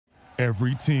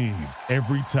Every team,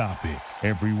 every topic,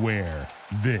 everywhere.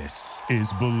 This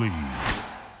is Believe.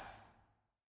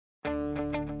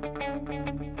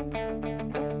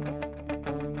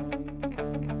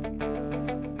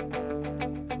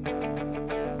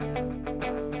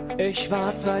 Ich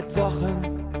warte seit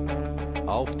Wochen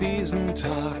auf diesen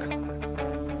Tag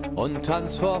und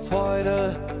tanz vor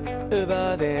Freude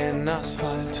über den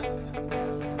Asphalt.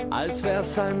 Als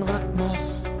wär's ein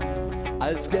Rhythmus,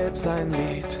 als gäb's ein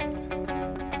Lied,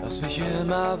 das mich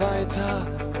immer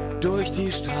weiter durch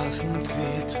die Straßen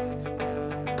zieht.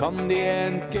 Komm dir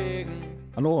entgegen.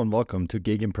 Hello and welcome to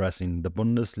Gegenpressing, the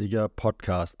Bundesliga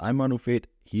podcast. I'm Manu and Stefan.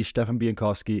 He's Stefan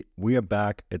Bienkowski. We are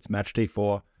back. It's match day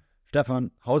 4.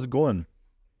 Stefan, how's it going?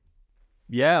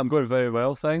 Yeah, I'm going very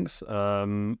well, thanks.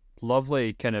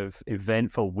 Lovely kind of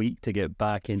eventful week to get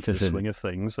back into the swing of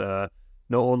things. Not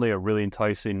only a really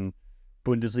enticing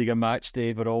Bundesliga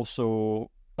Matchday, but also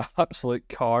absolute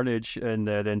carnage in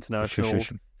the international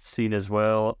scene as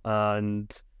well.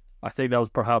 And I think that was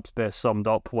perhaps best summed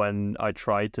up when I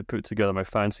tried to put together my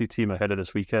fantasy team ahead of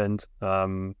this weekend.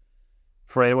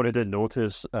 For anyone who didn't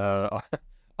notice,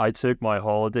 I took my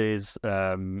holidays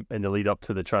in the lead up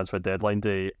to the transfer deadline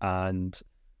day, and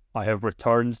I have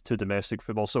returned to domestic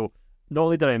football. So not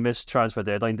only did I miss transfer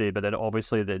deadline day, but then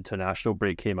obviously the international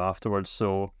break came afterwards.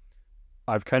 So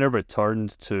I've kind of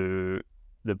returned to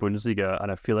the Bundesliga,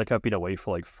 and I feel like I've been away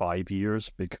for like 5 years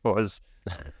because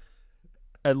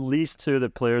at least two of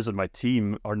the players in my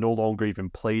team are no longer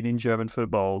even playing in German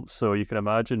football. So you can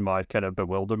imagine my kind of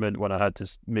bewilderment when I had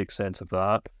to make sense of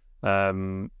that.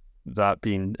 That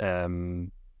being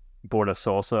Borna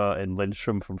Sosa and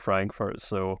Lindstrom from Frankfurt.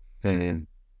 So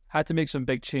had to make some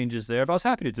big changes there, but I was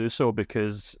happy to do so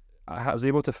because I was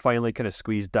able to finally kind of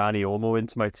squeeze Danny Olmo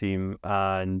into my team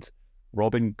and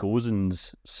Robin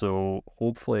Gosens. So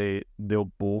hopefully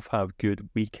they'll both have good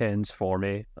weekends for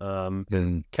me.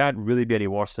 Can't really be any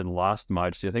worse than last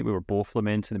match. So I think we were both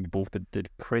lamenting and we both did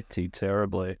pretty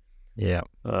terribly. Yeah.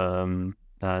 And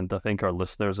I think our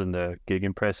listeners in the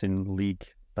Gegenpressing League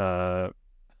are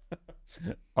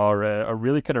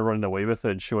really kind of running away with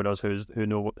it and showing us who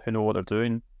know what they're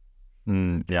doing.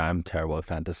 Yeah, I'm terrible at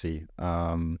fantasy,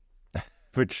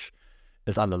 which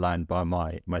is underlined by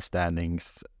my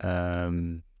standings. I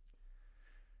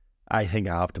think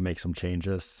I have to make some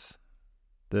changes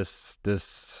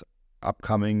this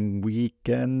upcoming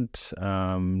weekend.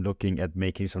 Looking at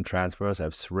making some transfers. I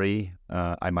have 3.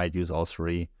 I might use all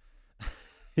 3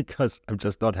 because I'm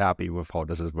just not happy with how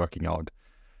this is working out.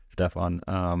 Stefan,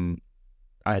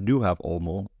 I do have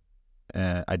Olmo.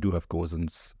 I do have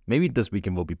Gosens. Maybe this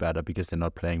weekend will be better because they're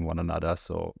not playing one another.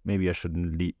 So maybe I should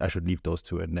leave those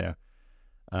 2 in there.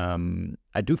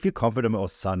 I do feel confident about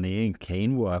Sané and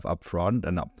Kane, who I have up front,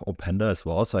 and Openda as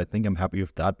well. So I think I'm happy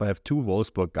with that. But I have 2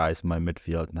 Wolfsburg guys in my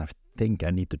midfield, and I think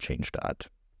I need to change that.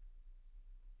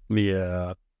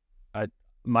 Yeah,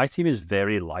 my team is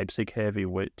very Leipzig heavy,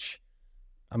 which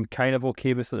I'm kind of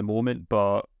okay with at the moment.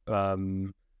 But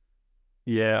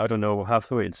yeah, I don't know. We'll have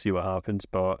to wait and see what happens.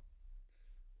 But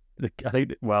I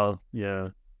think,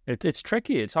 it's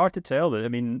tricky. It's hard to tell. I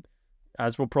mean,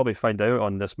 as we'll probably find out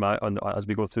on this as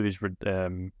we go through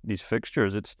these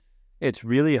fixtures, it's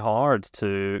really hard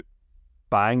to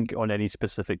bank on any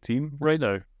specific team right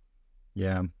now.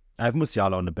 Yeah, I have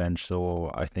Musiala on the bench, so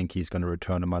I think he's going to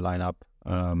return in my lineup.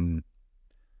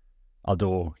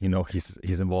 Although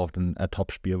he's involved in a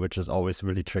top spiel, which is always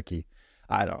really tricky.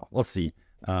 I don't know. We'll see.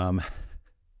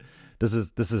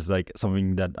 This is like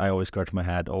something that I always scratch my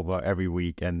head over every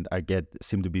week, and I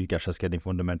seem to be just getting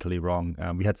fundamentally wrong.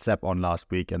 We had Sepp on last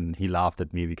week, and he laughed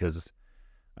at me because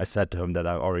I said to him that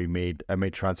I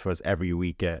made transfers every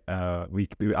week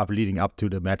leading up to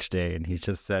the match day, and he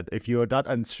just said, if you are that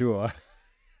unsure,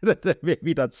 that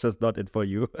maybe that's just not it for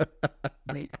you.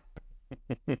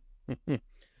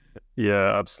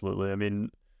 Yeah, absolutely. I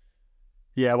mean,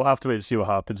 yeah, we'll have to wait and see what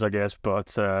happens, I guess.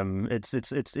 But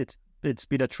it's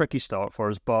been a tricky start for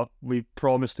us, but we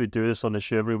promised we'd do this on the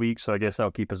show every week, so I guess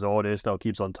that'll keep us honest, that'll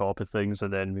keep us on top of things,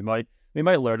 and then we might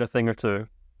learn a thing or two.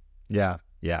 Yeah.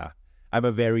 I'm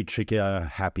a very tricky,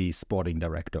 happy sporting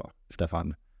director,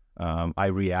 Stefan. I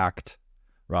react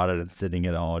rather than sitting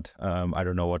it out. I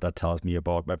don't know what that tells me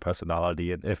about my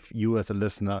personality, and if you as a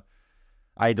listener,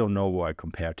 I don't know who I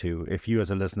compare to. If you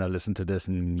as a listener listen to this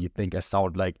and you think I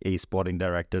sound like a sporting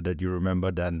director that you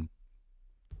remember, then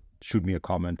shoot me a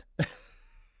comment.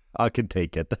 I can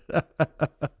take it.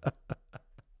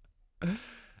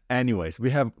 Anyways, we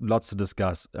have lots to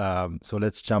discuss, so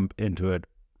let's jump into it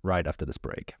right after this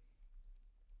break.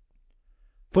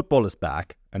 Football is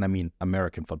back, and I mean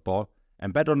American football,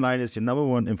 And BetOnline is your number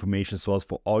one information source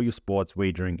for all your sports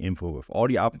wagering info with all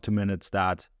the up-to-minute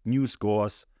stats, news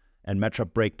scores, and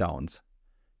matchup breakdowns.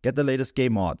 Get the latest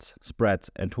game odds, spreads,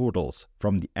 and totals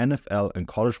from the NFL and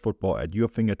college football at your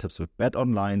fingertips with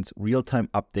BetOnline's real-time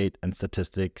update and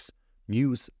statistics,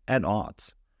 news, and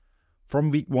odds.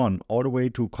 From week 1 all the way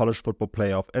to college football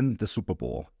playoff and the Super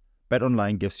Bowl,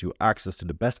 BetOnline gives you access to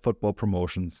the best football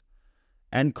promotions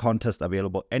and contests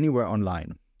available anywhere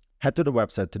online. Head to the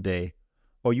website today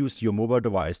or use your mobile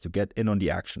device to get in on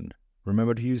the action.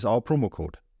 Remember to use our promo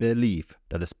code BELIEVE,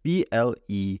 that is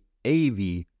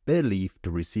BLEAV, BELIEVE,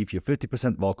 to receive your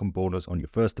 50% welcome bonus on your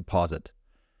first deposit.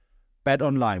 Bet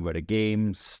online where the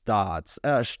game starts.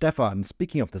 Stefan,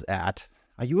 speaking of this ad,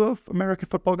 are you an American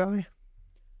football guy?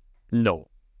 No.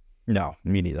 No,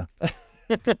 me neither.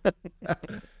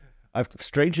 I've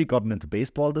strangely gotten into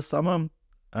baseball this summer.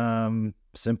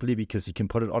 Simply because you can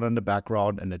put it on in the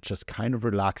background and it just kind of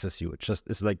relaxes you.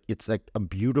 It's like a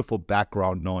beautiful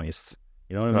background noise.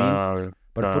 You know what I mean?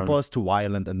 But football is too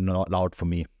violent and not loud for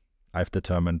me, I've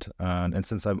determined. And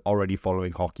since I'm already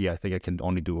following hockey, I think I can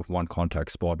only do with one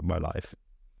contact sport in my life.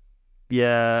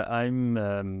 Yeah, I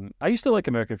used to like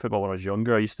American football when I was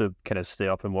younger. I used to kind of stay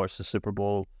up and watch the Super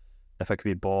Bowl if I could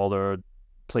be bothered.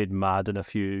 Played Madden a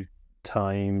few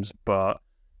times, but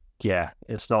yeah,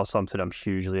 it's not something I'm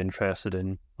hugely interested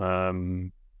in.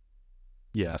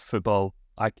 Yeah, football.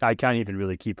 I can't even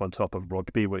really keep on top of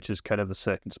rugby, which is kind of the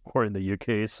second sport in the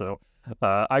UK. So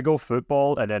I go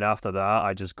football, and then after that,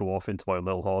 I just go off into my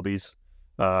little hobbies,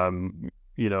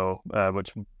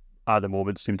 which at the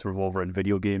moment seem to revolve around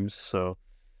video games. So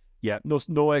yeah,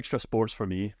 no extra sports for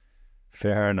me.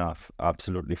 Fair enough.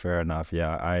 Absolutely fair enough.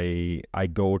 Yeah, I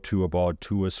go to about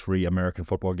 2 or 3 American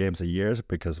football games a year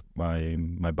because my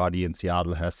buddy in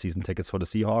Seattle has season tickets for the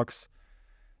Seahawks.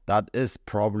 That is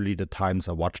probably the times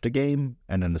I watch the game,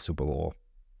 and then the Super Bowl.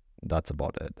 That's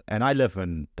about it. And I live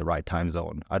in the right time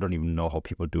zone. I don't even know how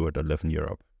people do it that live in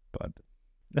Europe, but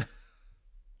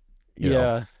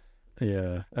yeah.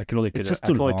 I can only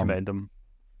commend them.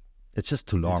 It's just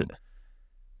too long.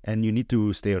 And you need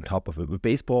to stay on top of it. With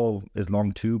baseball, is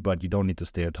long too, but you don't need to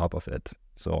stay on top of it.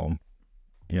 So,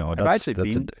 that's it.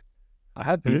 I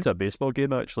have been to a baseball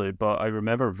game, actually, but I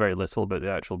remember very little about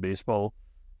the actual baseball.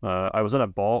 I was in a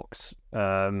box,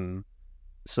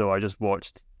 so I just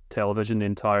watched television the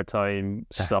entire time,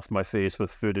 stuffed my face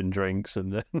with food and drinks,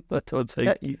 and then I don't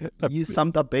think... Yeah, you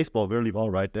summed up baseball really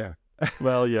well right there.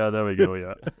 Well, yeah, there we go,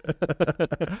 yeah.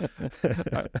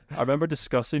 I remember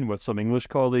discussing with some English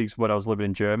colleagues when I was living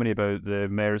in Germany about the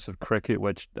merits of cricket,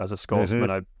 which, as a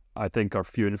Scotsman, I think are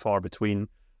few and far between,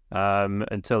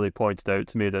 until they pointed out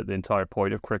to me that the entire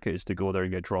point of cricket is to go there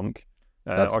and get drunk.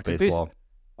 That's baseball.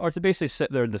 Or to basically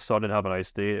sit there in the sun and have a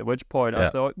nice day, at which point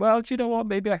I thought, well, do you know what?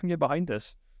 Maybe I can get behind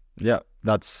this. Yeah,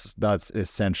 that's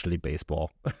essentially baseball.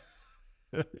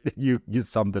 You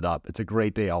summed it up. It's a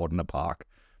great day out in the park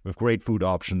with great food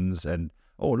options, and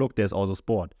oh look, there's also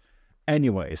sport.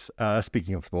 Anyways,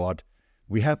 speaking of sport,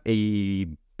 we have a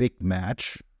big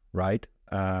match, right?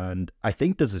 And I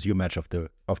think this is your match of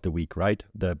the week, right?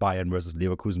 The Bayern versus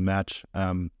Leverkusen match.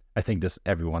 I think this is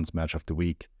everyone's match of the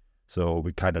week. So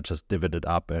we kind of just divvied it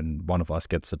up, and one of us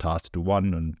gets the task to do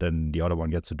one, and then the other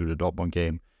one gets to do the Dortmund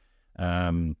game.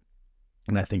 And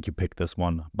I think you picked this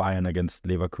one, Bayern against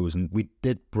Leverkusen. We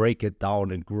did break it down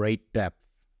in great depth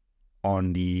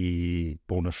on the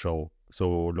bonus show,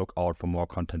 so look out for more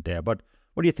content there. But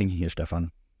what are you thinking here, Stefan?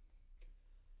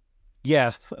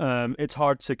 Yeah, it's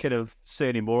hard to kind of say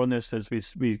any more on this, since we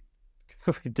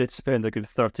did spend a good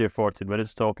 30 or 40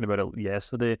 minutes talking about it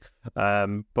yesterday.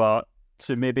 But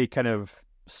to maybe kind of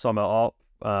sum it up,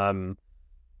 I think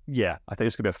it's going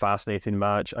to be a fascinating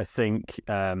match. I think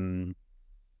obviously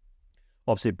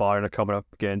Bayern are coming up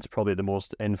against probably the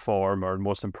most in form or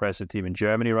most impressive team in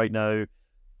Germany right now.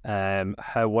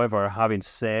 However, having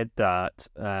said that,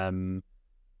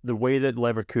 the way that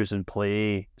Leverkusen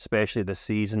play, especially this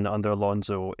season under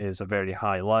Alonso, is a very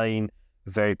high line,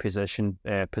 very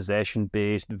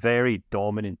possession-based, very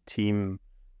dominant team.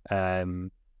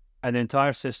 And the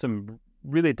entire system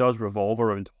really does revolve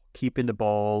around keeping the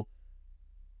ball,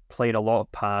 playing a lot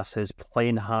of passes,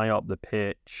 playing high up the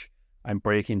pitch, and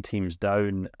breaking teams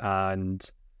down. And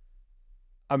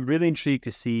I'm really intrigued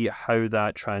to see how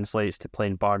that translates to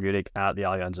playing Bayern Munich at the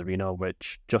Allianz Arena,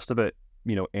 which just about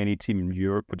any team in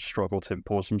Europe would struggle to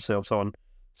impose themselves on.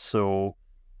 So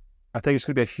I think it's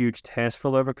going to be a huge test for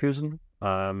Leverkusen.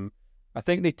 I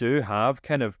think they do have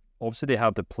obviously they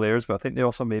have the players, but I think they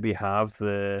also maybe have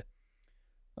the,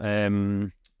 how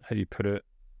do you put it?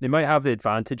 They might have the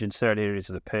advantage in certain areas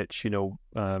of the pitch.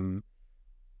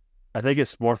 I think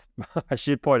it's worth. I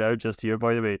should point out just here,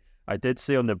 by the way, I did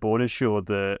say on the bonus show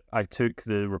that I took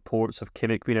the reports of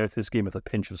Kimmich being out of this game with a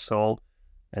pinch of salt,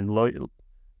 and lo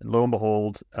and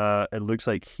behold, it looks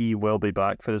like he will be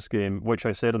back for this game, which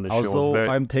I said on the show. Also,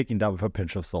 I'm taking that with a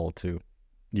pinch of salt too.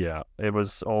 Yeah, it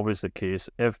was always the case.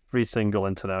 Every single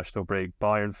international break,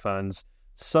 Bayern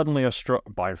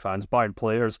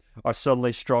players are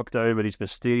suddenly struck down with these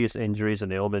mysterious injuries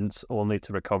and ailments, only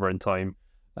to recover in time,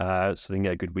 so they can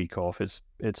get a good week off.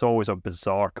 It's always a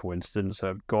bizarre coincidence.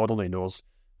 God only knows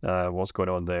what's going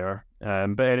on there.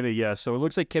 But anyway, yeah. So it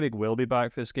looks like Kimmich will be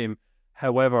back for this game.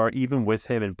 However, even with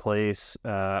him in place,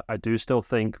 I do still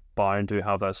think Bayern do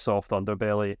have that soft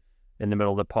underbelly in the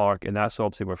middle of the park, and that's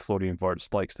obviously where Florian Wirtz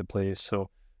likes to play. So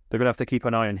they're going to have to keep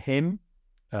an eye on him.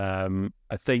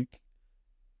 I think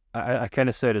I kind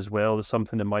of said as well, there's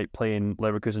something that might play in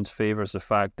Leverkusen's favour is the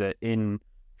fact that in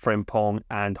Frimpong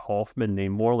and Hoffmann, they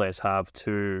more or less have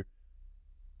two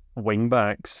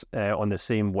wing-backs on the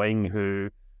same wing who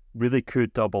really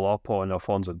could double up on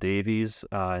Alphonso Davies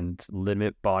and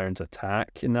limit Bayern's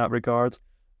attack in that regard.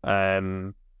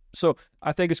 So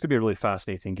I think it's going to be a really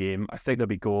fascinating game. I think there'll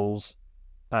be goals.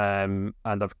 And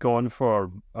I've kind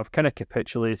of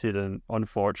capitulated, and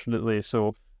unfortunately,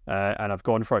 so and I've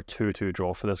gone for a 2-2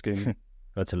 draw for this game.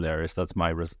 That's hilarious. That's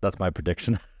my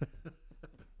prediction.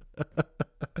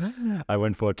 I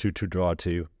went for a 2-2 draw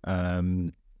too.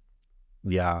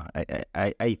 Yeah,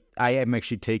 I am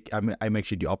actually I'm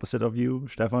actually the opposite of you,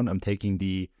 Stefan. I'm taking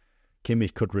the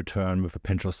Kimmich could return with a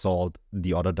pinch of salt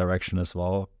the other direction as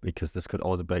well, because this could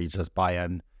also be just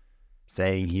Bayern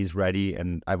saying he's ready,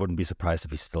 and I wouldn't be surprised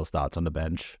if he still starts on the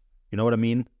bench. You know what I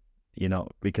mean? You know,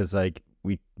 because like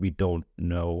we don't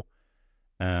know,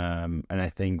 and I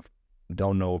think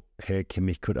don't know if Per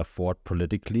Kimmich could afford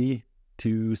politically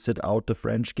to sit out the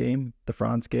France game,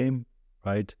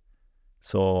 right?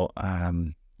 So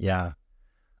yeah,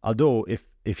 although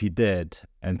if he did,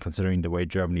 and considering the way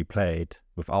Germany played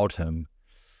without him,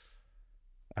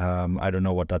 I don't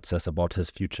know what that says about his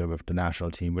future with the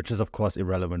national team, which is of course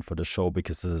irrelevant for the show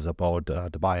because this is about the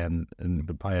Bayern and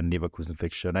the Bayern Leverkusen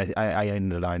fixture. And I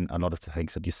underline a lot of the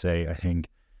things that you say. I think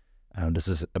this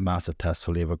is a massive test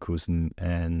for Leverkusen,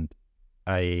 and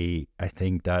I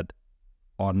think that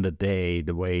on the day,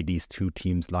 the way these two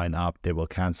teams line up, they will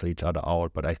cancel each other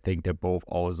out. But I think they're both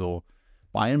also,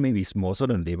 Bayern maybe more so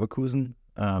than Leverkusen,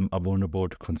 are vulnerable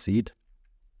to concede,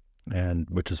 and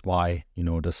which is why, you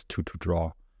know, this 2-2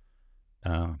 draw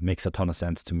makes a ton of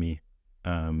sense to me.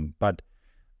 But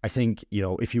I think, you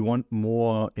know, if you want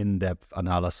more in-depth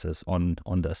analysis on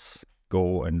this,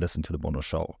 go and listen to the bonus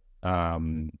show.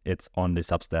 It's on the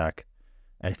Substack.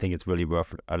 I think it's really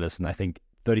worth a listen. I think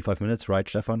 35 minutes, right,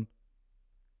 Stefan?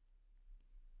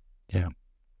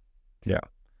 Yeah.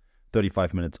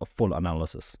 35 minutes of full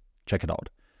analysis. Check it out.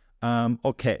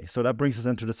 Okay, so that brings us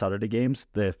into the Saturday games.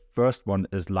 The first one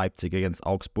is Leipzig against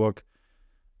Augsburg.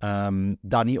 Dani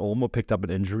Olmo picked up an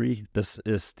injury. This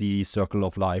is the circle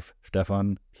of life,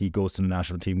 Stefan. He goes to the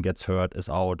national team, gets hurt, is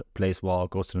out, plays well,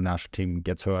 goes to the national team,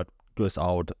 gets hurt, goes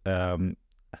out.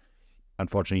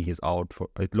 Unfortunately, he's out.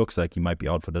 It looks like he might be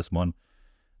out for this one.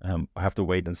 I have to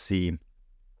wait and see.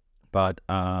 But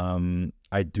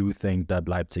I do think that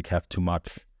Leipzig have too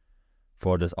much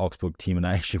for this Augsburg team, and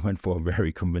I actually went for a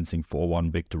very convincing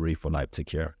 4-1 victory for Leipzig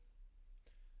here.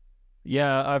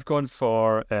 Yeah, I've gone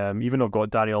for, even though I've got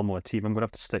Dani Olmo on my team, I'm going to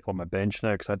have to stick on my bench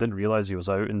now because I didn't realise he was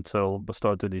out until we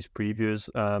started doing these previews.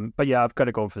 But yeah, I've got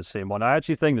to go for the same one. I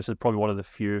actually think this is probably one of the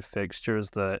few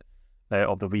fixtures that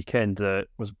of the weekend that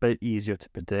was a bit easier to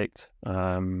predict.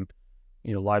 You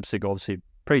know, Leipzig obviously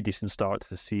pretty decent start to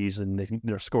the season.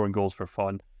 They're scoring goals for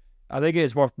fun. I think it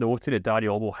is worth noting that Dani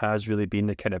Olmo has really been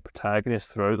the kind of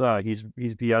protagonist throughout that.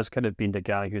 He has kind of been the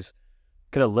guy who's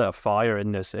kind of lit a fire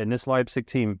in this Leipzig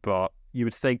team, but you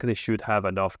would think they should have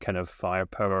enough kind of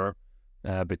firepower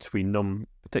between them,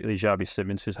 particularly Xabi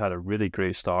Simons, who's had a really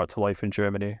great start to life in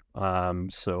Germany.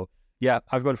 So yeah,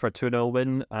 I've gone for a 2-0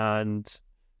 win, and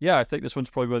yeah, I think this one's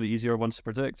probably one of the easier ones to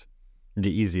predict. The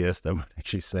easiest, I would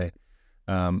actually say.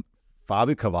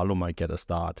 Fabio Cavallo might get a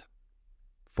start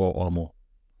for Olmo.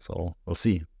 So we'll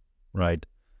see, right?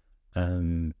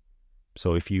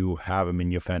 So if you have him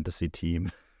in your fantasy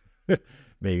team,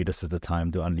 maybe this is the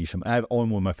time to unleash him. I have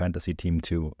Olmo in my fantasy team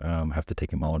too. Have to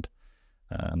take him out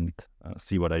and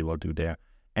see what I will do there.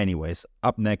 Anyways,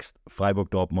 up next, Freiburg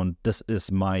Dortmund. This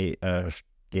is my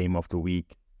game of the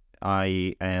week.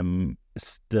 I am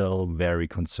still very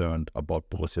concerned about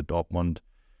Borussia Dortmund,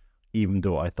 even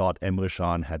though I thought Emre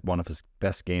Can had one of his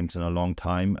best games in a long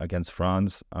time against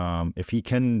France. If he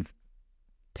can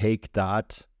take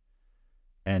that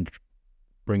and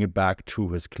bring it back to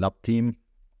his club team.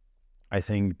 I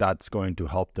think that's going to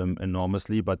help them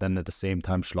enormously. But then at the same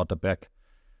time, Schlotterbeck,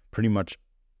 pretty much,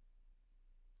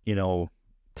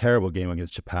 terrible game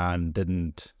against Japan.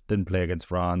 Didn't play against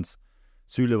France.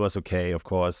 Süle was okay, of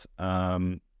course.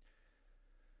 But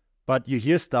you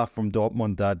hear stuff from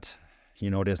Dortmund that,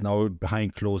 there's now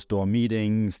behind closed door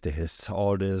meetings. There's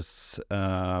all this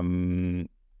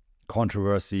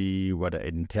controversy whether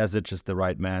Edin Terzic is the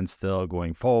right man still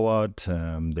going forward.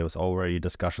 There was already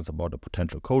discussions about a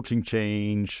potential coaching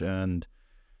change, and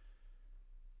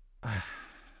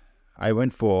I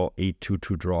went for a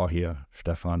 2-2 draw here,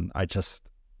 Stefan. I just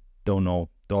don't know.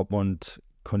 Dortmund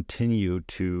continue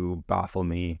to baffle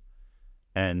me,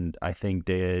 and I think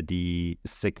they're the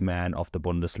sick man of the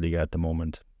Bundesliga at the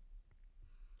moment.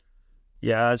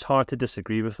 Yeah, it's hard to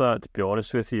disagree with that, to be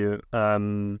honest with you.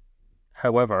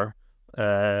 However,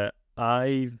 this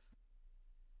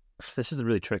is a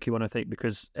really tricky one, I think,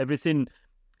 because everything,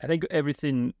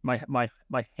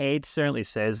 my head certainly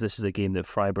says this is a game that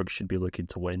Freiburg should be looking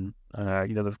to win.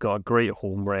 They've got a great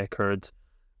home record.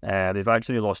 They've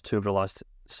actually lost 2 of the last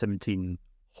 17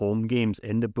 home games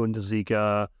in the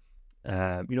Bundesliga.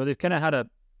 They've kind of had a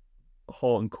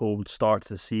hot and cold start to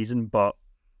the season, but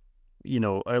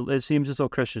it seems as though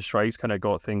Christian Streich kind of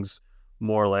got things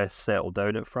more or less settled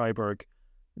down at Freiburg.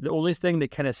 The only thing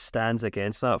that kind of stands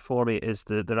against that for me is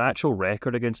their actual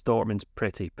record against Dortmund's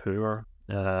pretty poor.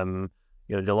 They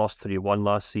lost 3-1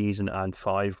 last season and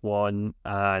 5-1,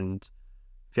 and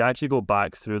if you actually go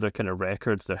back through their kind of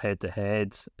records, their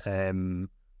head-to-head,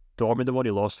 Dortmund have only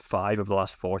lost 5 of the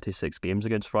last 46 games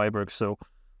against Freiburg. So,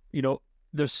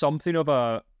 there's something of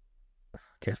I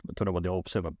don't know what the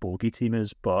opposite of a bogey team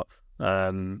is, but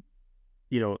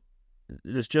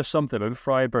there's just something about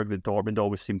Freiburg that Dortmund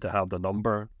always seem to have the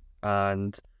number.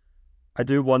 And I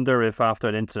do wonder if after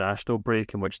an international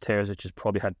break in which Terzic has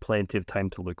probably had plenty of time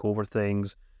to look over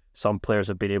things, some players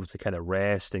have been able to kind of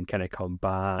rest and kind of come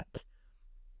back.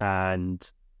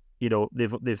 And,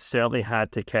 they've certainly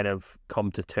had to kind of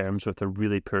come to terms with a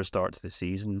really poor start to the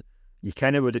season. You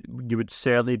would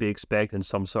certainly be expecting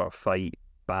some sort of fight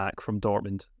back from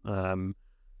Dortmund.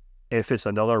 If it's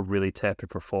another really tepid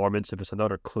performance, if it's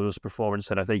another close performance,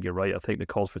 then I think you're right. I think the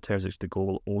calls for Terzic to go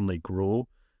will only grow.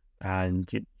 And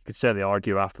you could certainly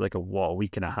argue after a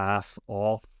week and a half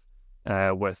off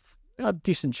with a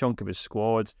decent chunk of his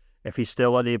squad, if he's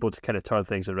still unable to kind of turn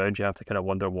things around, you have to kind of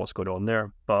wonder what's going on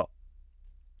there. But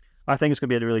I think it's going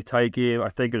to be a really tight game. I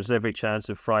think there's every chance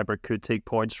that Freiburg could take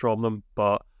points from them,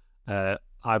 but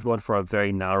I've gone for a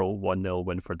very narrow 1-0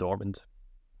 win for Dortmund.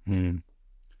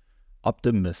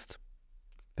 Optimist,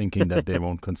 thinking that they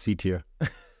won't concede here.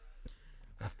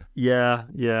 Yeah,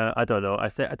 I don't know. I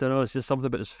don't know. It's just something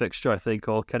about this fixture. I think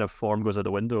all kind of form goes out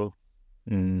the window.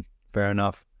 Fair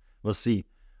enough. We'll see.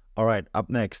 All right, up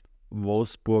next,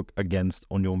 Wolfsburg against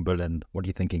Union Berlin. What are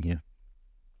you thinking here?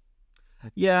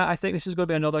 Yeah, I think this is going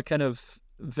to be another kind of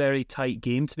very tight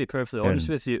game, to be perfectly honest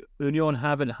with you. Union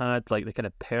haven't had the kind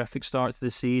of perfect start to the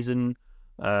season.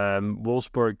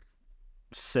 Wolfsburg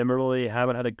similarly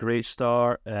haven't had a great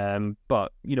start,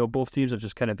 but both teams have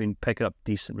just kind of been picking up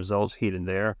decent results here and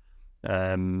there,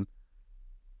 and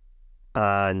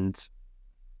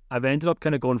I've ended up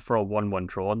kind of going for a 1-1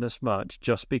 draw in this match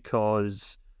just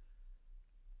because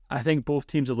I think both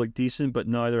teams have looked decent, but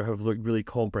neither have looked really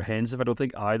comprehensive. I don't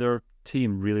think either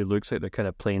team really looks like they're kind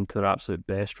of playing to their absolute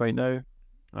best right now.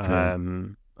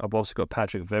 I've also got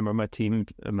Patrick Wimmer on my team,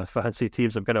 in my fantasy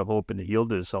teams. I'm kind of hoping that he'll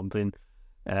do something.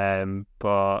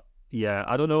 But yeah,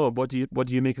 I don't know. What do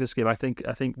you make of this game? I think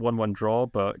 1-1 draw,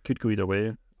 but could go either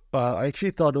way. I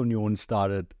actually thought Union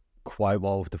started quite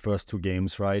well with the first 2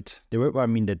 games, right?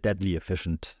 They're deadly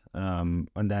efficient. And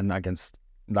then against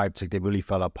Leipzig, they really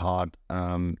fell apart.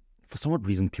 For some odd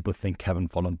reason, people think Kevin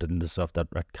Volland didn't deserve that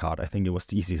red card. I think it was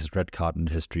the easiest red card in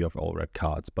the history of all red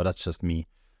cards, but that's just me.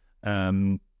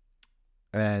 And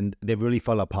they really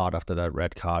fell apart after that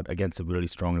red card against a really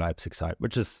strong Leipzig side,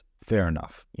 which is fair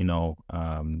enough.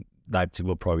 Leipzig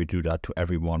will probably do that to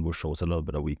everyone who shows a little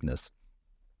bit of weakness.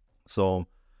 So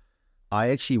I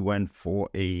actually went for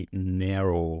a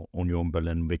narrow Union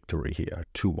Berlin victory here,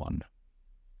 2-1.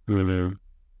 Mm-hmm.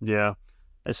 Yeah,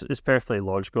 it's perfectly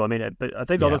logical. But I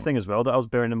think the other thing as well that I was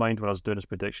bearing in mind when I was doing this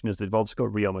prediction is they've also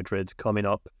got Real Madrid coming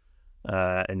up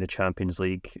in the Champions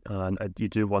League, and you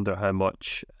do wonder how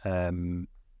much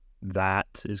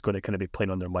that is going to kind of be playing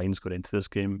on their minds going into this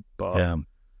game. But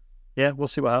yeah, we'll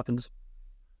see what happens.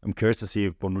 I'm curious to see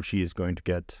if Bonucci is going to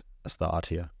get a start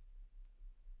here.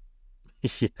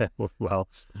 Yeah, well,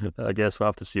 I guess we'll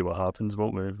have to see what happens,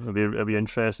 won't we? It'll be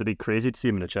interesting. It'd be crazy to see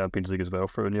him in the Champions League as well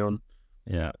for Union.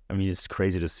 Yeah, I mean, it's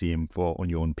crazy to see him for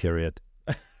Union, period.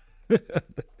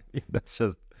 It's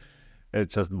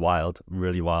just wild,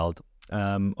 really wild.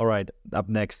 All right, up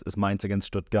next is Mainz against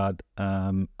Stuttgart.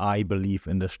 I believe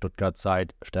in the Stuttgart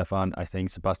side, Stefan. I think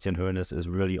Sebastian Hoeneß is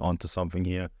really onto something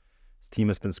here. His team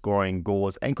has been scoring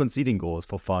goals and conceding goals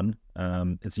for fun.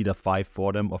 It's either 5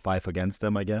 for them or 5 against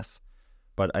them, I guess.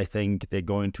 But I think they're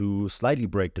going to slightly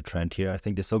break the trend here. I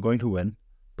think they're still going to win,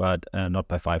 but not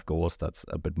by 5 goals. That's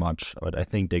a bit much. But I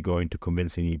think they're going to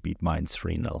convincingly beat Mainz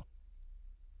 3-0.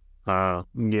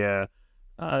 Yeah.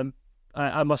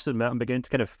 I must admit, I'm beginning to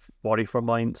kind of worry for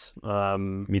Mainz.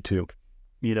 Me too.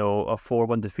 You know, a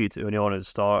 4-1 defeat to Union at the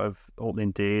start of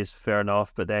opening days, fair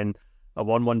enough. But then a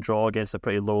 1-1 draw against a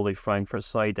pretty lowly Frankfurt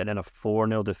side, and then a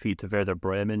 4-0 defeat to Werder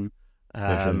Bremen.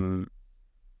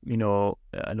 You know,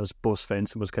 I know Bo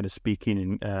Svensson was kind of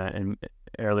speaking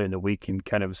earlier in the week and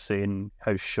kind of saying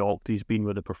how shocked he's been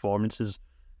with the performances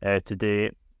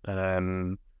today.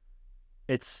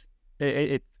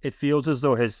 It feels as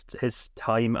though his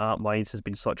time at Mainz has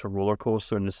been such a roller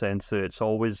coaster in the sense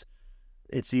that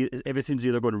everything's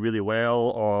either going really well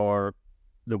or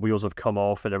the wheels have come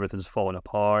off and everything's falling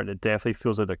apart. It definitely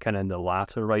feels like they're kind of in the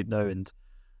latter right now, and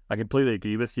I completely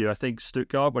agree with you. I think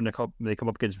Stuttgart, when they come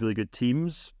up against really good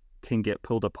teams, can get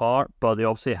pulled apart, but they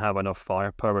obviously have enough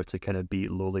firepower to kind of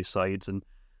beat lowly sides. And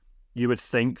you would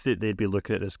think that they'd be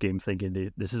looking at this game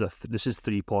thinking this is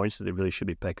 3 points that they really should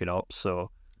be picking up. So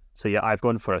yeah, I've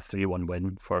gone for a 3-1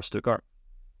 win for Stuttgart.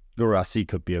 Guirassy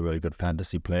could be a really good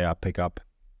fantasy player pickup.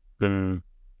 Yeah,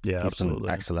 He's absolutely.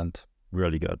 Excellent.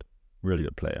 Really good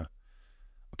player.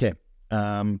 Okay,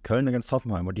 Köln against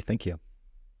Hoffenheim. What do you think here?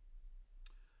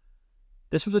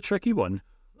 This was a tricky one.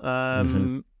 I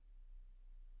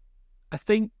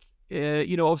think,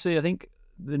 obviously, I think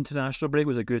the international break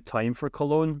was a good time for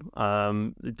Cologne.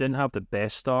 They didn't have the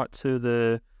best start to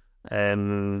the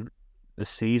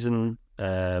season.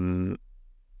 And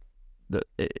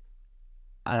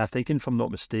I think, if I'm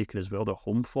not mistaken as well, the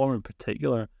home form in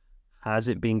particular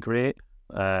hasn't been great.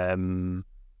 I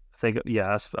think,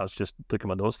 I was just looking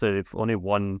at my notes there. They've only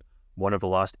won one of the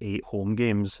last 8 home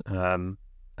games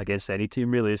against any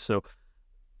team, really. So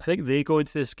I think they go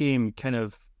into this game kind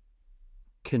of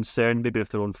concerned maybe with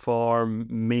their own form,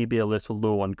 maybe a little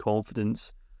low on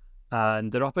confidence.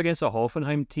 And they're up against a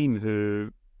Hoffenheim team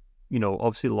who,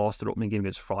 obviously lost their opening game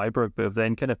against Freiburg, but have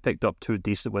then kind of picked up 2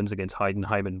 decent wins against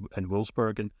Heidenheim and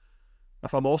Wolfsburg. And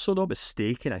if I'm also not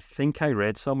mistaken, I think I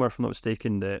read somewhere, if I'm not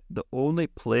mistaken, that the only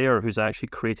player who's actually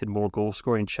created more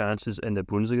goal-scoring chances in the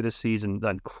Bundesliga this season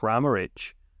than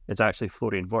Kramaric is actually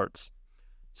Florian Wirtz.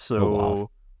 So,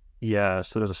 wow. Yeah,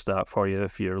 so there's a stat for you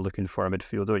if you're looking for a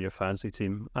midfielder in your fantasy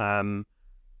team.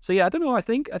 So yeah, I don't know. I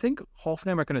think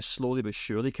Hoffenheim are kind of slowly but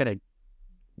surely kind of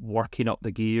working up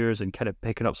the gears and kind of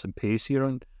picking up some pace here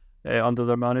under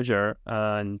their manager.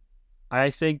 And I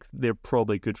think they're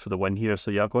probably good for the win here. So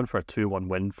yeah, I'm going for a 2-1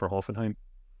 win for Hoffenheim.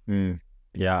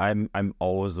 Yeah, I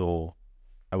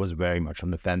was very much on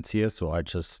the fence here, so I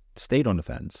just stayed on the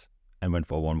fence and went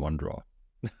for a 1-1 draw.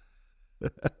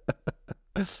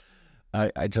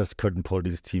 I just couldn't pull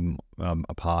this team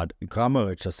apart.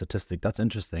 Kramaric, a statistic, that's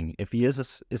interesting. If he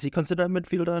is he considered a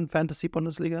midfielder in fantasy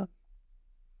Bundesliga?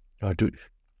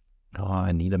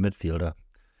 I need a midfielder.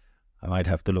 I might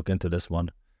have to look into this one.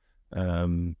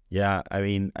 Yeah, I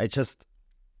mean,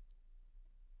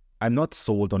 I'm not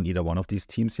sold on either one of these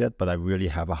teams yet, but I really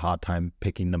have a hard time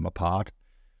picking them apart,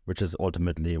 which is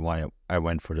ultimately why I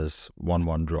went for this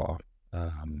 1-1 draw.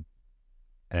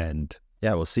 And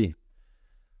yeah, we'll see.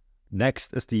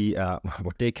 Next is the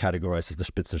what they categorize as the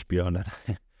Spitzenspiel. And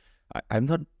I'm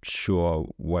not sure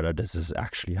whether this is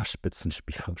actually a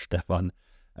Spitzenspiel, Stefan.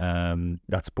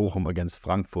 That's Bochum against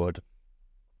Frankfurt.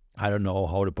 I don't know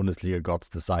how the Bundesliga gods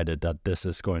decided that this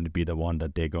is going to be the one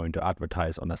that they're going to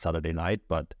advertise on a Saturday night,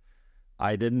 but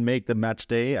I didn't make the match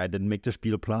day. I didn't make the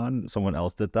Spielplan. Someone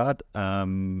else did that.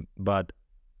 But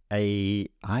I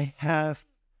have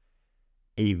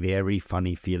a very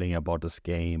funny feeling about this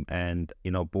game. And,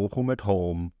 Bochum at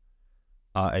home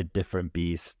are a different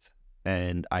beast.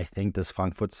 And I think this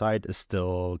Frankfurt side is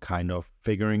still kind of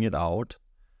figuring it out.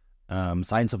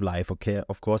 Signs of life, okay,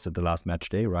 of course, at the last match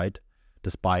day, right?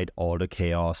 Despite all the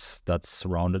chaos that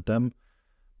surrounded them.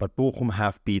 But Bochum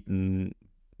have beaten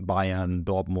Bayern,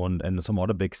 Dortmund, and some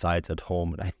other big sides at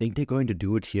home. And I think they're going to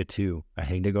do it here too. I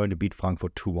think they're going to beat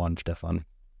Frankfurt 2-1, Stefan.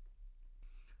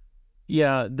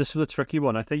 Yeah, this was a tricky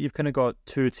one. I think you've kind of got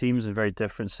 2 teams in very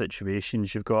different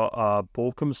situations. You've got a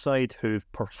Bochum side who've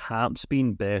perhaps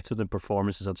been better than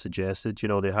performances have suggested.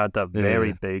 They had that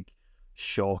very big,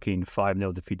 shocking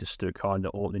 5-0 defeat to Stuttgart on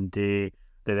the opening day.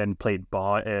 They then played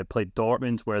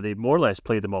Dortmund, where they more or less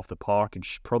played them off the park and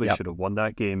probably should have won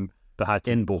that game, but had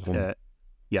to in Bochum.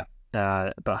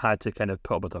 But had to kind of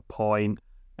put up with a point,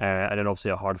 and then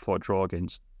obviously a hard-fought draw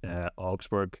against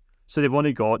Augsburg. So they've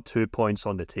only got 2 points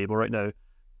on the table right now.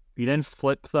 You then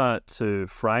flip that to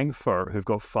Frankfurt, who've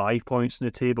got 5 points on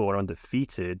the table, are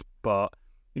undefeated. But,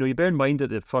 you bear in mind that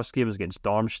the first game was against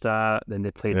Darmstadt, then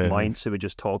they played Mainz, who we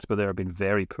just talked about. They've been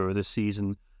very poor this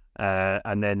season.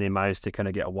 And then they managed to kind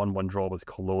of get a 1-1 draw with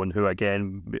Cologne, who,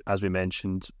 again, as we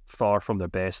mentioned, far from their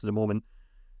best at the moment.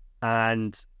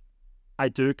 And I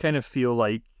do kind of feel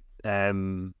like,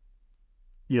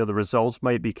 the results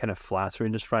might be kind of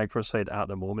flattering this Frankfurt side at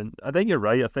the moment. I think you're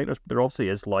right. I think there obviously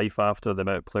is life after the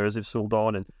amount of players they've sold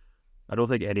on, and I don't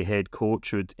think any head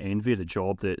coach would envy the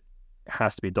job that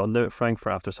has to be done now at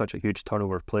Frankfurt after such a huge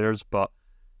turnover of players. But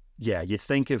yeah, you'd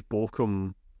think if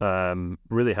Bochum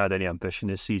really had any ambition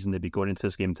this season, they'd be going into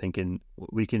this game thinking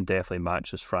we can definitely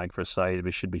match this Frankfurt side.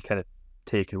 We should be kind of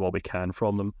taking what we can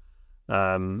from them.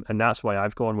 And that's why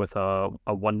I've gone with a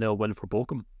 1-0 win for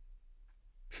Bochum.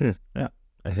 Yeah,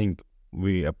 I think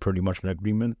we are pretty much in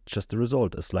agreement. Just the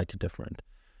result is slightly different.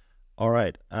 All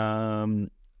right.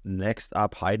 Next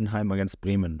up, Heidenheim against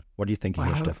Bremen. What are you thinking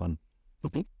here, Stefan?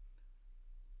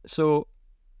 So,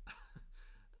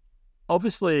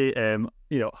 obviously,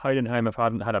 Heidenheim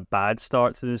hadn't had a bad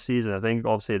start to the season. I think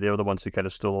obviously they were the ones who kind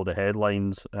of stole all the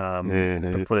headlines before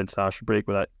the international break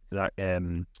with that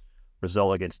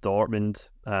result against Dortmund.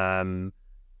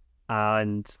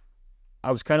 And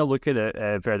I was kind of looking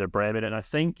at Werder Bremen, and I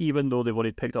think even though they've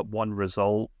only picked up one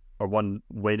result or one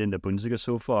win in the Bundesliga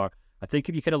so far, I think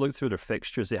if you kind of look through their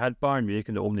fixtures, they had Bayern Munich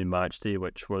in the opening match day,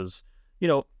 which was,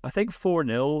 I think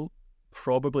 4-0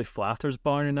 probably flatters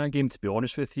Bayern in that game, to be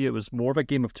honest with you. It was more of a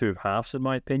game of two halves, in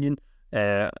my opinion.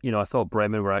 I thought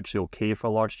Bremen were actually okay for a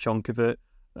large chunk of it.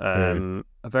 A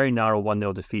very narrow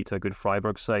 1-0 defeat to a good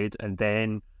Freiburg side, and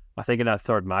then I think in that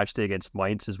third match day against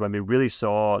Mainz is when we really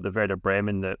saw the Werder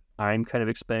Bremen that I'm kind of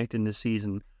expecting this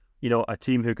season. A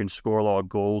team who can score a lot of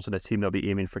goals and a team that'll be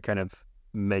aiming for kind of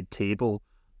mid-table.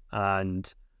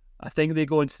 And I think they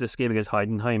go into this game against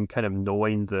Heidenheim kind of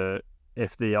knowing that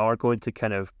if they are going to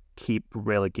kind of keep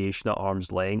relegation at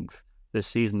arm's length this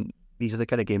season, these are the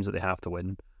kind of games that they have to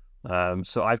win.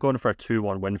 So I've gone for a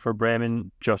 2-1 win for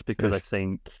Bremen just because I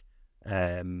think...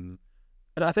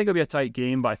 And I think it'll be a tight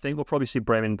game, but I think we'll probably see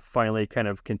Bremen finally kind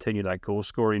of continue that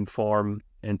goal-scoring form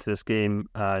into this game.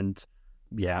 And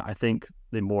yeah, I think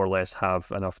they more or less have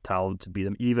enough talent to beat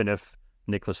them, even if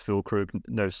Niklas Füllkrug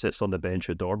now sits on the bench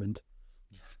at Dortmund.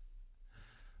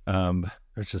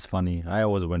 It's just funny. I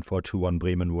always went for a 2-1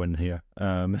 Bremen win here.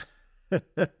 So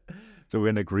we're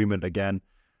in agreement again.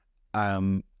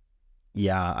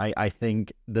 Yeah, I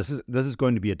think this is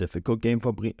going to be a difficult game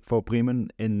for Bremen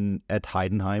at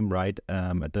Heidenheim, right?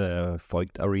 At the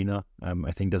Voigt Arena.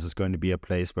 I think this is going to be a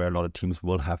place where a lot of teams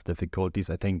will have difficulties.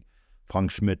 I think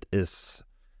Frank Schmidt is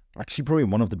actually probably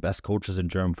one of the best coaches in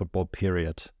German football,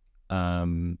 period.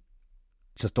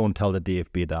 Just don't tell the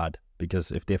DFB that, because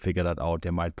if they figure that out, they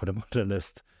might put him on the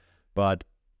list. But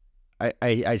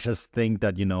I just think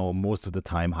that, most of the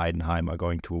time Heidenheim are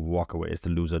going to walk away as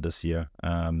the loser this year.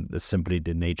 It's simply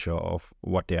the nature of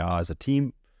what they are as a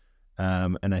team.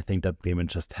 And I think that Bremen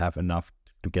just have enough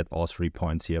to get all 3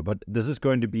 points here. But this is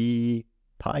going to be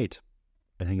tight.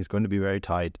 I think it's going to be very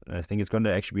tight. I think it's going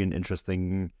to actually be an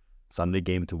interesting Sunday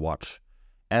game to watch.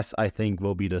 As I think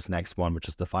will be this next one, which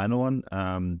is the final one,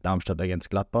 Darmstadt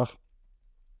against Gladbach.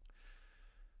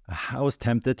 I was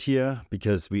tempted here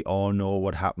because we all know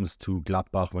what happens to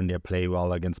Gladbach when they play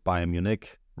well against Bayern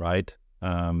Munich, right?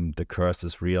 The curse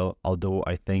is real. Although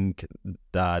I think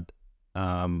that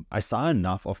I saw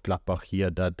enough of Gladbach here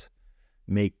that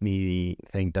make me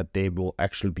think that they will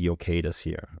actually be okay this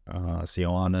year.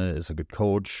 Seoane is a good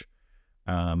coach.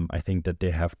 I think that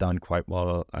they have done quite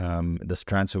well this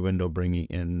transfer window, bringing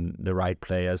in the right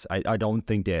players. I don't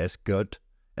think they're as good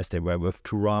as they were with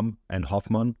Thuram and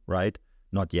Hoffmann, right?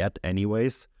 Not yet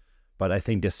anyways, but I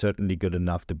think they're certainly good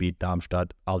enough to beat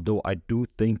Darmstadt, although I do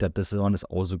think that this one is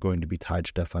also going to be tight,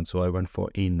 Stefan, so I went for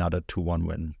another 2-1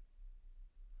 win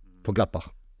for Gladbach.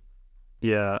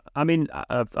 Yeah, I mean,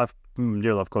 I've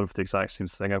gone for the exact same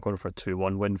thing. I've gone for a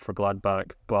 2-1 win for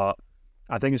Gladbach, but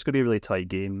I think it's going to be a really tight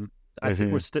game. I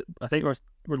think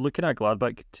we're looking at a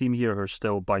Gladbach team here who are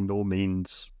still by no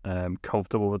means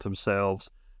comfortable with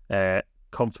themselves,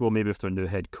 comfortable maybe with their new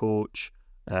head coach.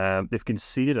 They've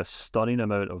conceded a stunning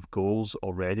amount of goals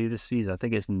already this season. I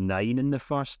think it's 9 in the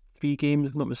first 3 games,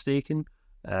 if I'm not mistaken.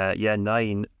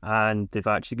 9. And they've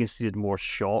actually conceded more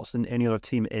shots than any other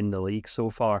team in the league so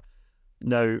far.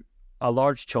 Now, a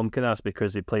large chunk of that's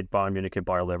because they played Bayern Munich and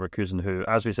Bayer Leverkusen, who,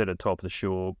 as we said at the top of the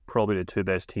show, probably the two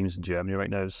best teams in Germany right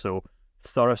now. So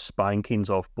thorough spankings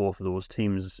off both of those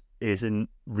teams isn't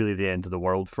really the end of the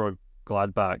world for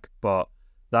Gladbach. But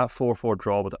that 4-4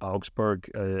 draw with Augsburg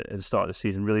at the start of the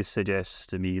season really suggests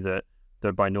to me that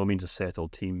they're by no means a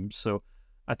settled team. So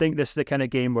I think this is the kind of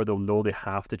game where they'll know they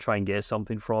have to try and get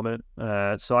something from it.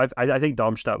 So I think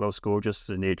Darmstadt will score just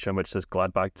for the nature in which this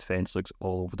Gladbach defence looks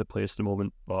all over the place at the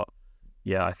moment. But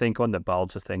yeah, I think on the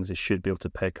balance of things, they should be able to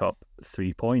pick up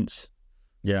 3 points.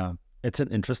 Yeah, it's an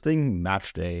interesting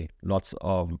match day. Lots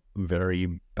of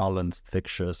very balanced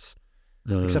fixtures,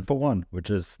 except for one, which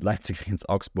is Leipzig against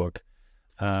Augsburg.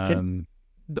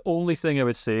 The only thing I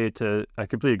would say I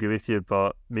completely agree with you,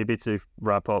 but maybe to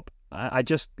wrap up, I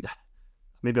just,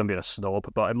 maybe I'm being a snob,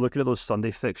 but I'm looking at those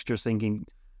Sunday fixtures thinking,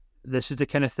 this is the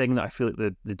kind of thing that I feel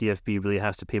like the DFB really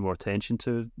has to pay more attention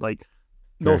to. Like,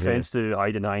 no offense to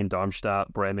Heidenheim,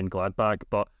 Darmstadt, Bremen, Gladbach,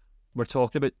 but we're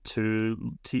talking about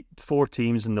 4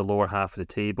 teams in the lower half of the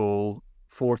table,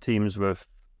 4 teams with,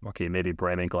 okay, maybe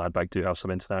Bremen, Gladbach do have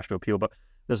some international appeal, but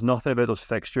there's nothing about those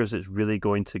fixtures that's really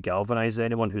going to galvanise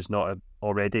anyone who's not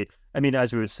already. I mean,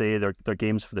 as we would say, they're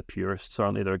games for the purists,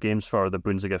 aren't they? They're games for the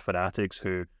Bundesliga fanatics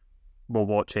who will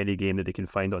watch any game that they can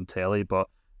find on telly. But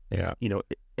yeah, you know,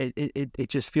 it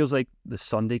just feels like the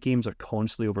Sunday games are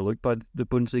constantly overlooked by the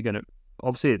Bundesliga, and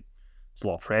obviously it's a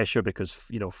lot of pressure because,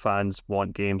 you know, fans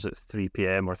want games at 3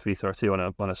 p.m. or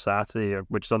 3:30 on a Saturday,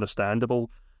 which is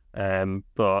understandable.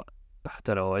 But I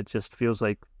don't know. It just feels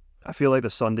like, I feel like the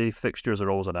Sunday fixtures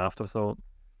are always an afterthought.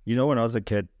 You know, when I was a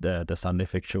kid, the Sunday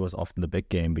fixture was often the big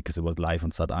game because it was live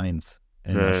on Sat.1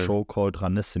 in a show called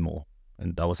Ranissimo,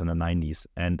 and that was in the 90s.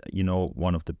 And, you know,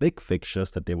 one of the big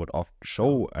fixtures that they would often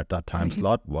show at that time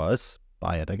slot was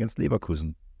Bayern against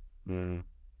Leverkusen. Yeah,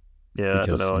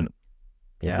 because, I don't know.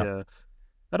 Yeah.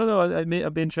 I don't know.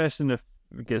 I'd be interested if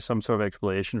we get some sort of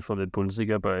explanation from the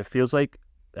Bundesliga, but it feels like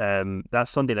that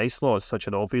Sunday night slot is such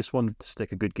an obvious one to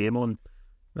stick a good game on.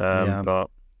 But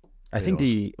I think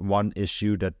the one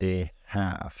issue that they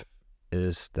have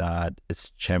is that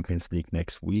it's Champions League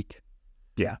next week.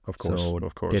 Yeah, of course. So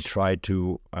of course. They try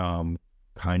to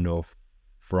kind of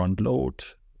front load,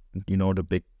 you know, the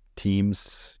big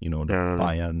teams, you know, the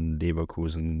Bayern,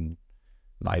 Leverkusen,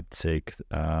 Leipzig,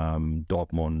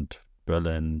 Dortmund,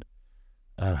 Berlin.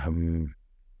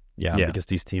 Because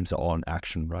these teams are all in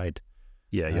action, right?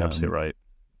 Yeah, you're absolutely right.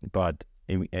 But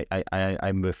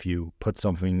I'm with you. Put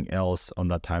something else on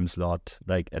that time slot.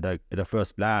 Like at a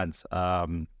first glance,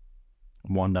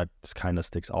 one that kind of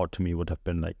sticks out to me would have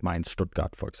been like Mainz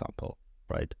Stuttgart, for example,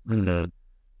 right? Mm-hmm.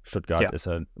 Stuttgart is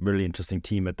a really interesting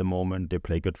team at the moment. They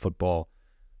play good football.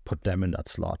 Put them in that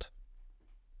slot.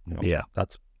 You know,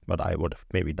 that's what I would have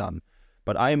maybe done.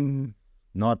 But I'm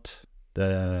not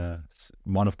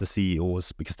one of the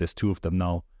CEOs, because there's 2 of them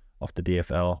now, of the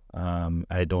DFL.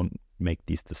 I don't make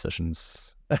these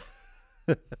decisions.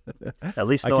 At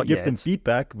least I not can give yet. them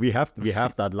feedback. We have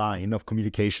that line of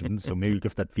communication, so maybe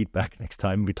give that feedback next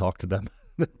time we talk to them.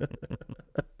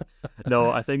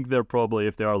 No, I think they're probably,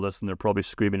 if they are listening, they're probably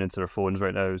screaming into their phones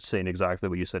right now, saying exactly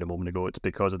what you said a moment ago. It's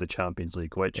because of the Champions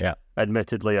League, which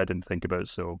admittedly I didn't think about,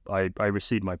 so I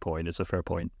recede my point. It's a fair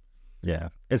point. Yeah,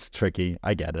 it's tricky.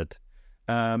 I get it.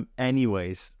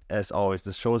 Anyways, as always,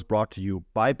 the show is brought to you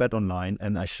by BetOnline,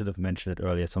 and I should have mentioned it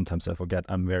earlier. Sometimes I forget.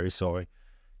 I'm very sorry.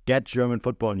 Get German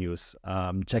football news.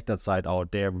 Check that site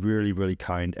out. They're really, really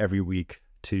kind every week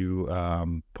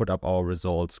to put up our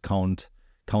results, count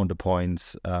the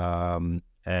points,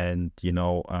 and, you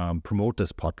know, promote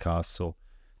this podcast. So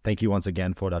thank you once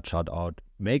again for that shout out.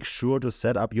 Make sure to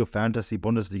set up your fantasy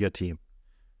Bundesliga team.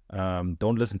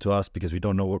 Don't listen to us because we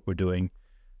don't know what we're doing.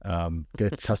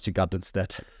 Trust your gut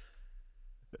instead.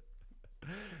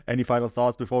 Any final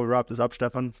thoughts before we wrap this up,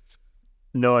 Stefan?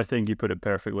 No, I think you put it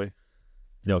perfectly.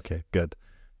 Okay, good.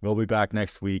 We'll be back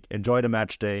next week. Enjoy the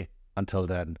match day. Until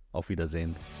then, auf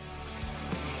Wiedersehen.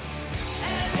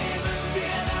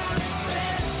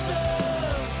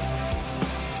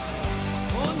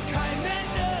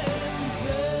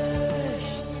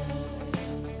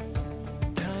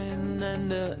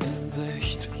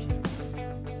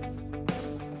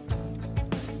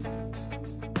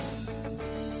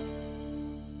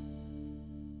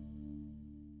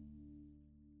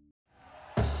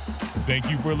 Thank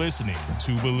you for listening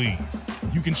to Believe.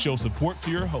 You can show support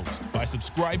to your host by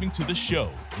subscribing to the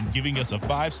show and giving us a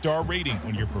 5-star rating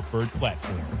on your preferred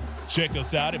platform. Check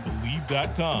us out at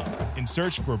Believe.com and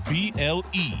search for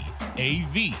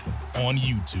BLEAV on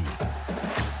YouTube.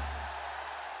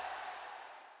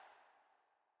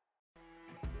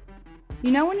 You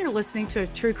know when you're listening to a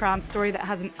true crime story that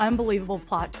has an unbelievable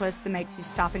plot twist that makes you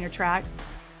stop in your tracks?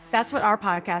 That's what our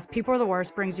podcast, People Are the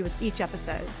Worst, brings you with each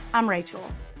episode. I'm Rachel.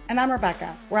 And I'm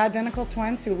Rebecca. We're identical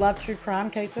twins who love true crime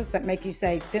cases that make you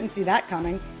say, didn't see that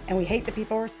coming, and we hate the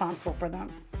people responsible for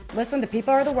them. Listen to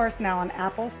People Are the Worst now on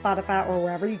Apple, Spotify, or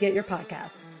wherever you get your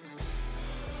podcasts.